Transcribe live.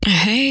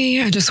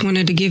Hey, I just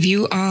wanted to give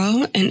you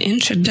all an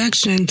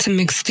introduction to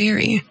mixed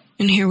theory,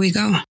 and here we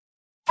go.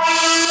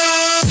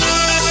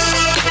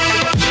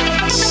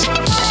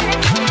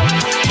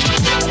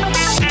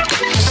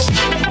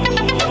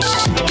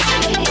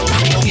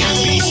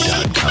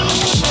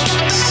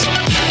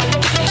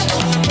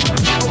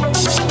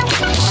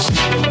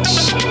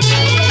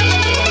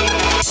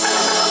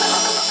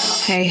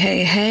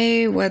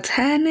 Hey, what's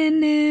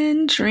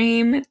happening,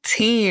 Dream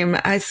Team?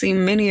 I see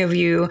many of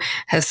you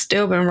have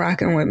still been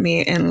rocking with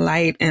me in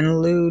light and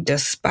Lou,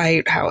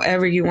 despite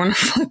however you want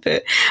to flip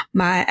it,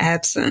 my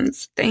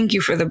absence. Thank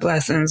you for the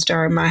blessings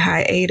during my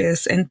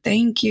hiatus, and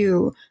thank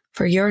you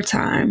for your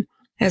time.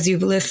 As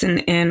you've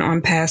listened in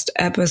on past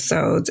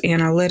episodes,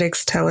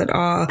 analytics tell it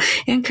all,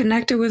 and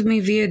connected with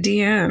me via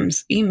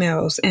DMs,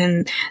 emails,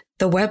 and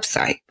the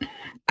website.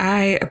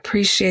 I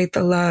appreciate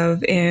the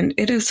love, and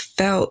it is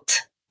felt.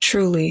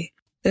 Truly,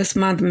 this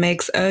month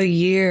makes a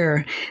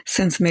year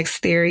since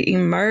Mixed Theory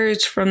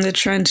emerged from the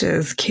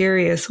trenches,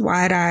 curious,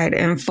 wide-eyed,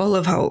 and full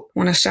of hope.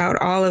 Want to shout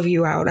all of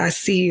you out. I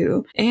see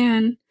you.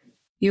 And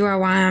you are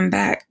why I'm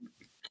back.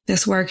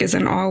 This work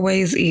isn't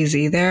always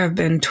easy. There have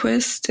been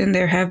twists and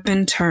there have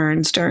been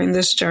turns during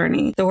this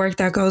journey. The work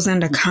that goes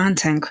into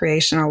content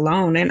creation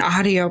alone and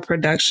audio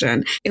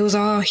production, it was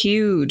all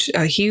huge,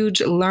 a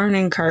huge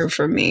learning curve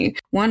for me,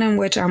 one in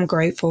which I'm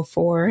grateful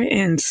for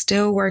and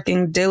still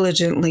working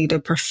diligently to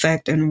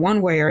perfect in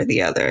one way or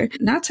the other.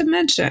 Not to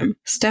mention,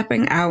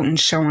 stepping out and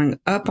showing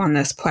up on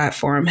this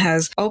platform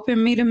has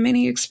opened me to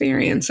many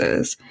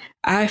experiences.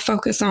 I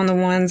focus on the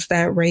ones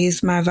that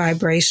raise my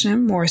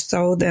vibration more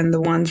so than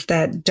the ones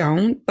that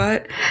don't,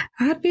 but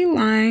I'd be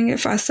lying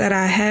if I said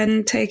I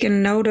hadn't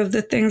taken note of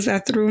the things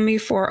that threw me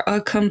for a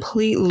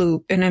complete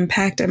loop and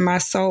impacted my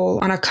soul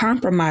on a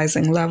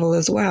compromising level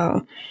as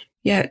well.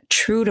 Yet,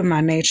 true to my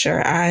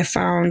nature, I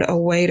found a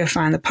way to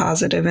find the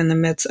positive in the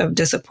midst of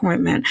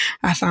disappointment.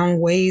 I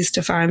found ways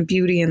to find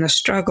beauty in the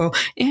struggle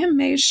and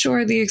made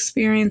sure the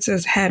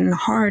experiences hadn't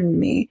hardened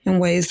me in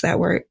ways that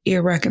were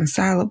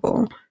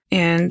irreconcilable.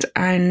 And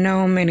I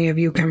know many of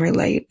you can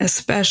relate,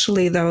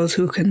 especially those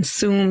who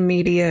consume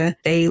media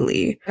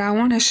daily. What I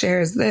want to share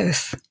is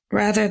this.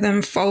 Rather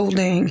than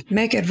folding,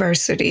 make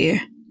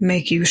adversity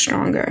make you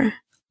stronger.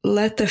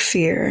 Let the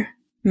fear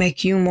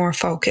make you more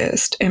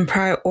focused and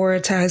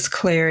prioritize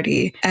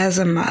clarity as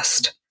a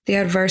must. The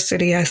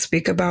adversity I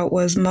speak about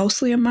was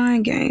mostly a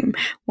mind game,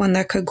 one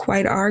that could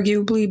quite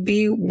arguably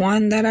be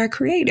one that I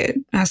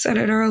created. I said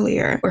it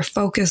earlier, where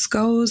focus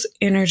goes,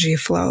 energy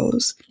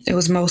flows. It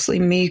was mostly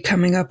me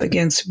coming up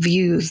against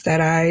views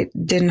that I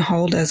didn't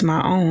hold as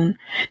my own.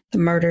 The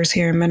murders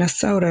here in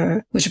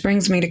Minnesota, which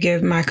brings me to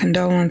give my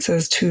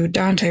condolences to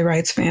Daunte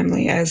Wright's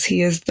family, as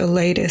he is the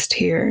latest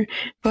here.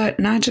 But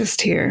not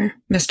just here.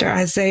 Mr.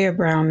 Isaiah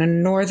Brown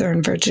in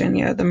Northern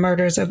Virginia, the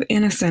murders of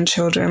innocent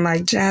children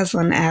like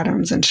Jaslyn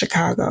Adams in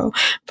Chicago.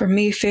 For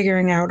me,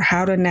 figuring out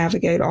how to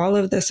navigate all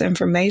of this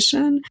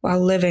information while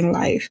living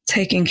life,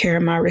 taking care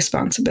of my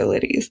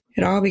responsibilities.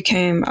 It all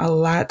became a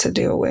lot to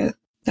deal with.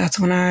 That's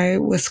when I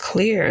was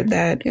clear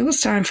that it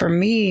was time for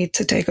me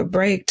to take a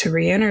break, to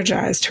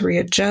re-energize, to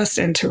readjust,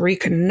 and to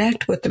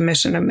reconnect with the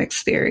mission of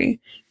Mixed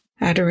Theory.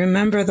 I had to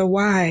remember the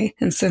why,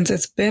 and since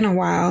it's been a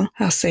while,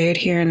 I'll say it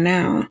here and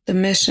now. The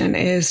mission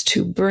is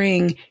to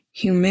bring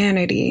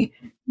humanity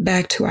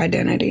back to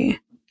identity.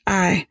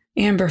 I,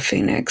 Amber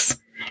Phoenix,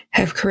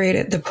 have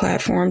created the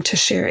platform to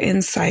share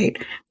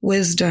insight,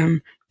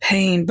 wisdom,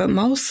 pain, but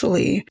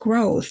mostly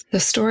growth. The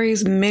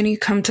stories many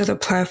come to the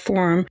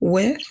platform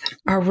with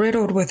are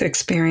riddled with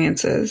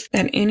experiences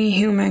that any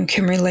human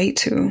can relate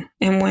to.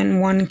 And when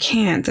one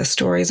can't, the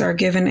stories are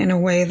given in a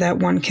way that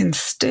one can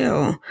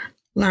still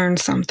learn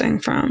something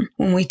from.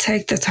 When we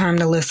take the time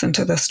to listen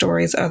to the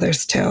stories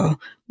others tell,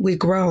 we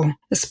grow,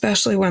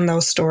 especially when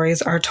those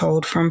stories are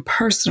told from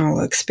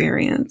personal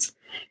experience.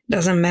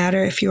 Doesn't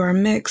matter if you are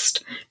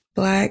mixed,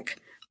 Black,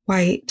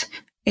 white,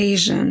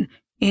 Asian,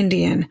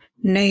 Indian,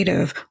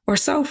 Native, or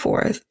so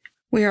forth.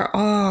 We are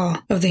all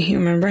of the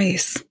human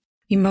race.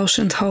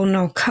 Emotions hold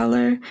no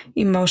color.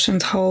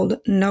 Emotions hold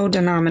no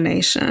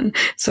denomination.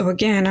 So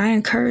again, I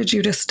encourage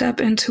you to step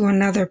into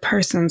another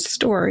person's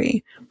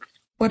story.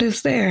 What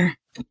is there?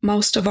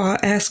 Most of all,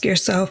 ask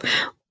yourself,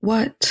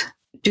 what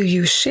do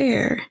you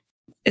share?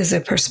 Is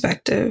it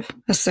perspective,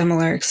 a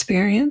similar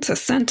experience, a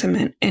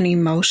sentiment, an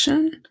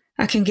emotion?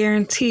 I can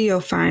guarantee you'll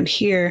find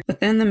here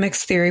within the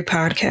Mixed Theory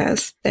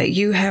podcast that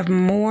you have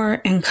more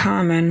in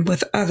common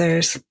with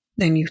others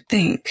than you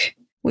think.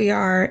 We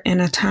are in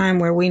a time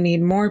where we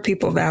need more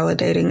people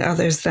validating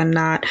others than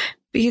not.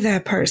 Be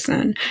that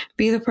person.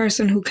 Be the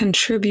person who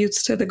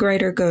contributes to the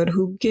greater good,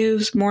 who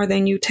gives more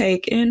than you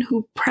take, and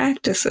who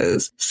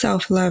practices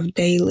self-love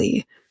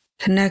daily.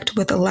 Connect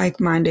with the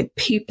like-minded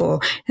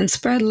people and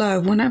spread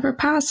love whenever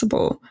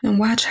possible. And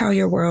watch how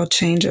your world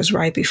changes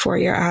right before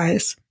your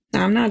eyes.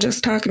 Now, I'm not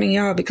just talking to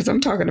y'all because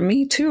I'm talking to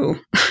me too.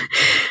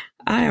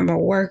 I am a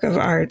work of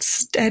art,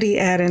 steady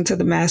adding to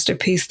the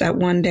masterpiece that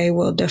one day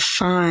will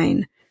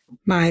define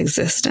my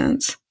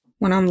existence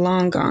when I'm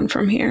long gone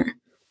from here.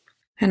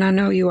 And I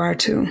know you are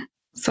too.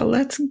 So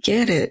let's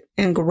get it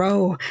and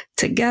grow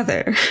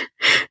together.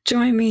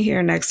 Join me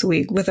here next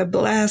week with a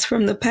blast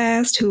from the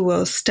past who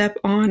will step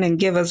on and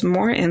give us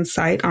more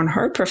insight on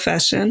her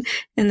profession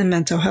in the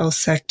mental health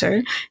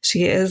sector.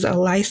 She is a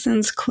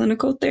licensed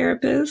clinical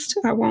therapist.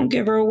 I won't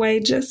give her away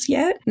just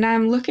yet. And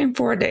I'm looking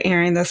forward to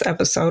airing this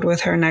episode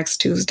with her next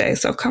Tuesday.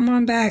 So come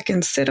on back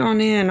and sit on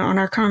in on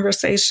our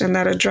conversation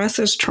that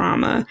addresses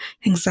trauma,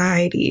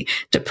 anxiety,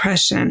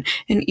 depression,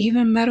 and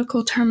even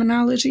medical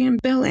terminology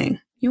and billing.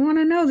 You want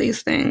to know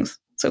these things,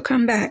 so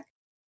come back.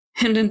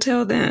 And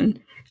until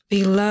then,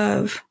 be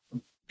love,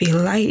 be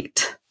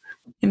light,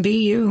 and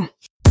be you.